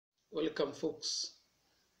Welcome, folks.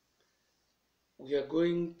 We are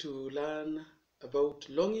going to learn about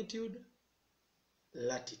longitude,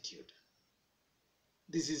 latitude.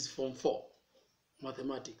 This is Form 4,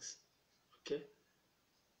 mathematics. Okay?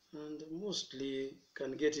 And mostly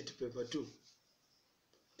can get it paper 2.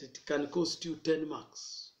 It can cost you 10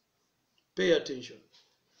 marks. Pay attention.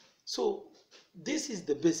 So, this is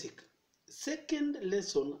the basic. Second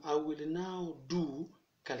lesson, I will now do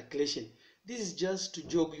calculation. This is just to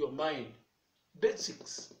jog your mind.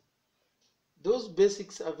 Basics. Those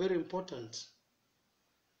basics are very important.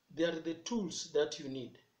 They are the tools that you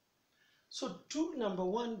need. So tool number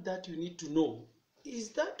one that you need to know is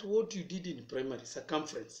that what you did in primary,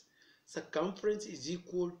 circumference. Circumference is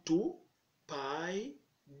equal to pi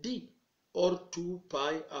d or 2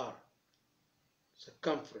 pi r.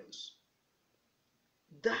 Circumference.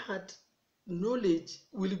 That knowledge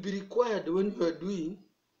will be required when you are doing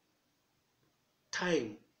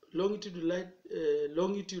time, longitude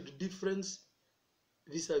difference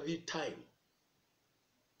vis-a-vis time.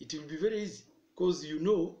 It will be very easy because you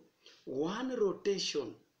know one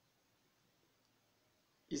rotation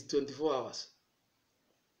is 24 hours.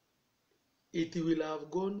 It will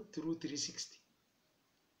have gone through 360.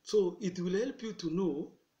 So it will help you to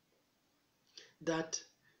know that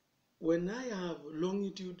when I have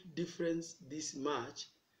longitude difference this much,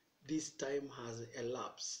 this time has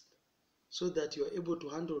elapsed, so that you are able to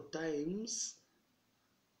handle times,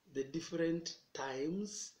 the different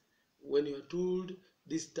times. When you are told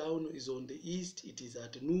this town is on the east, it is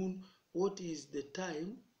at noon. What is the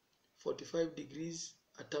time? 45 degrees,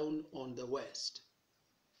 a town on the west.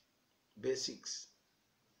 Basics.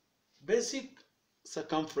 Basic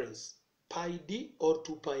circumference, pi d or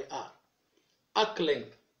 2 pi r. Arc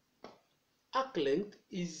length. Arc length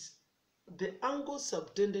is the angle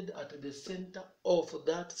subtended at the center of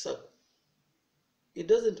that circle. It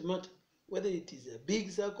doesn't matter whether it is a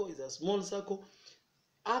big circle, it's a small circle.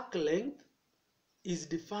 Arc length is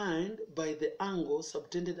defined by the angle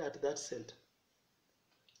subtended at that center.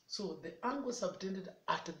 So the angle subtended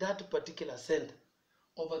at that particular center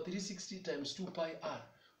over 360 times 2 pi r,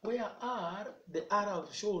 where r, the r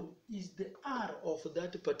I've shown, is the r of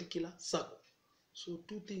that particular circle. So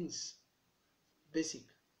two things, basic.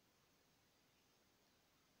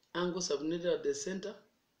 Angle subtended at the center,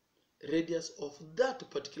 radius of that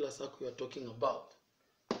particular circle you are talking about.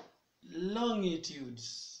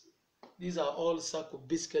 Longitudes. These are all circles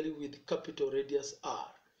basically with capital radius r.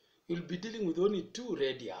 You'll be dealing with only two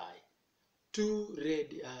radii. Two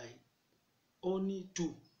radii. Only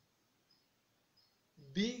two.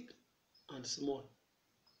 Big and small.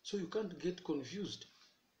 So you can't get confused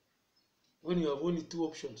when you have only two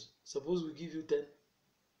options. Suppose we give you 10.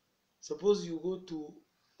 Suppose you go to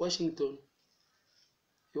Washington.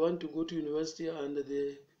 You want to go to university and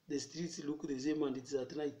the streets look the same and it's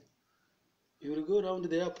at night. You will go around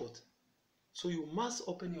the airport. So you must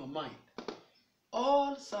open your mind.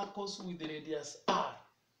 All circles with radius r,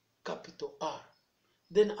 capital R.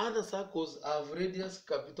 Then other circles have radius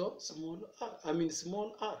capital small r.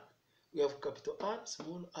 Small r. We have capital R,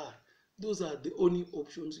 small r. Those are the only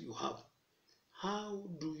options you have. How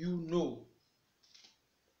do you know?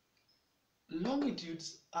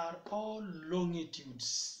 Longitudes are all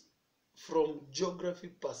longitudes from geography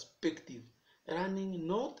perspective, running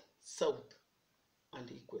north, south,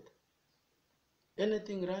 and equator.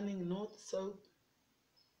 Anything running north, south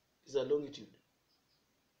is a longitude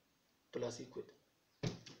plus equator.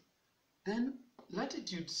 Then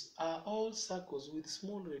latitudes are all circles with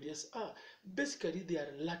small radius r. Basically, they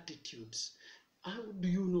are latitudes. How do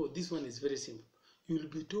you know? This one is very simple. You will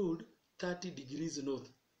be told 30 degrees north,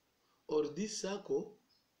 or this circle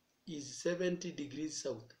is 70 degrees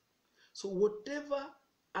south. So whatever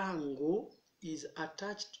angle is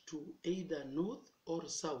attached to either north or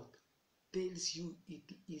south tells you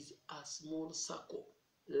it is a small circle.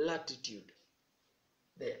 Latitude.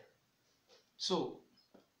 There. So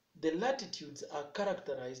the latitudes are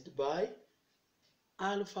characterized by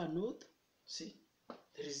alpha north. See,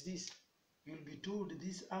 there is this. You'll be told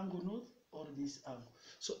this angle north or this angle.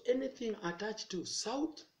 So anything attached to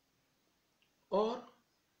south or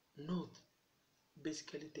north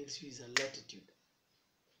basically tells you is a latitude.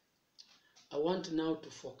 I want now to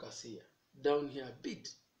focus here, down here a bit.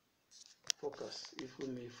 Focus, if we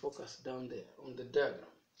may focus down there on the diagram.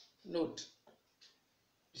 Note,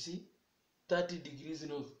 you see, 30 degrees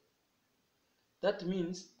north. That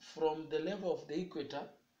means from the level of the equator,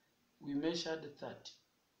 we measured 30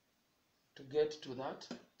 to get to that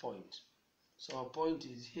point. So our point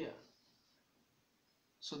is here.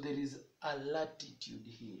 So there is a latitude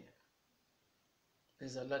here.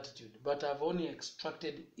 there's a latitude, but I've only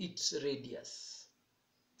extracted its radius,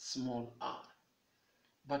 small r.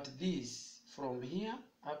 But this, from here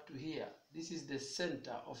up to here, this is the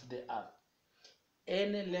center of the earth.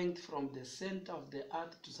 Any length from the center of the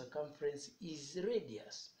earth to circumference is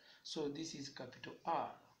radius. So this is capital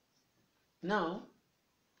R. Now,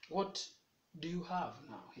 what do you have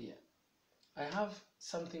now here? I have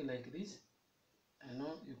something like this. I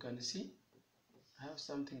know you can see. I have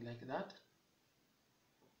something like that.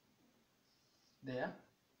 There.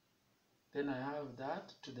 Then I have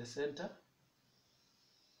that to the center.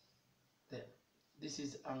 There. This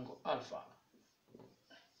is angle alpha.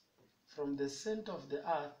 From the center of the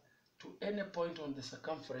earth to any point on the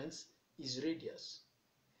circumference is radius.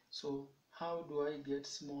 So how do I get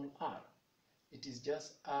small r? It is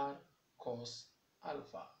just r cos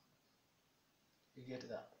alpha. You get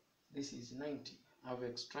that? This is 90. I've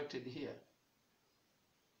extracted here.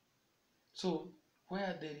 So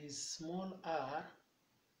where there is small r,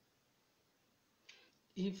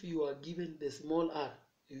 if you are given the small r,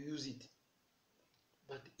 you use it.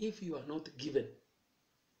 But if you are not given,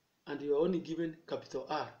 and you are only given capital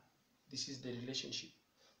R, this is the relationship.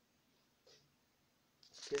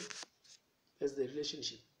 Okay? That's the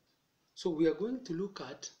relationship. So we are going to look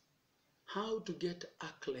at how to get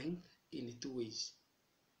arc length in two ways.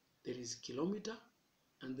 There is kilometer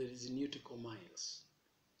and there is nautical miles.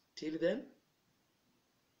 Till then,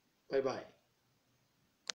 bye-bye.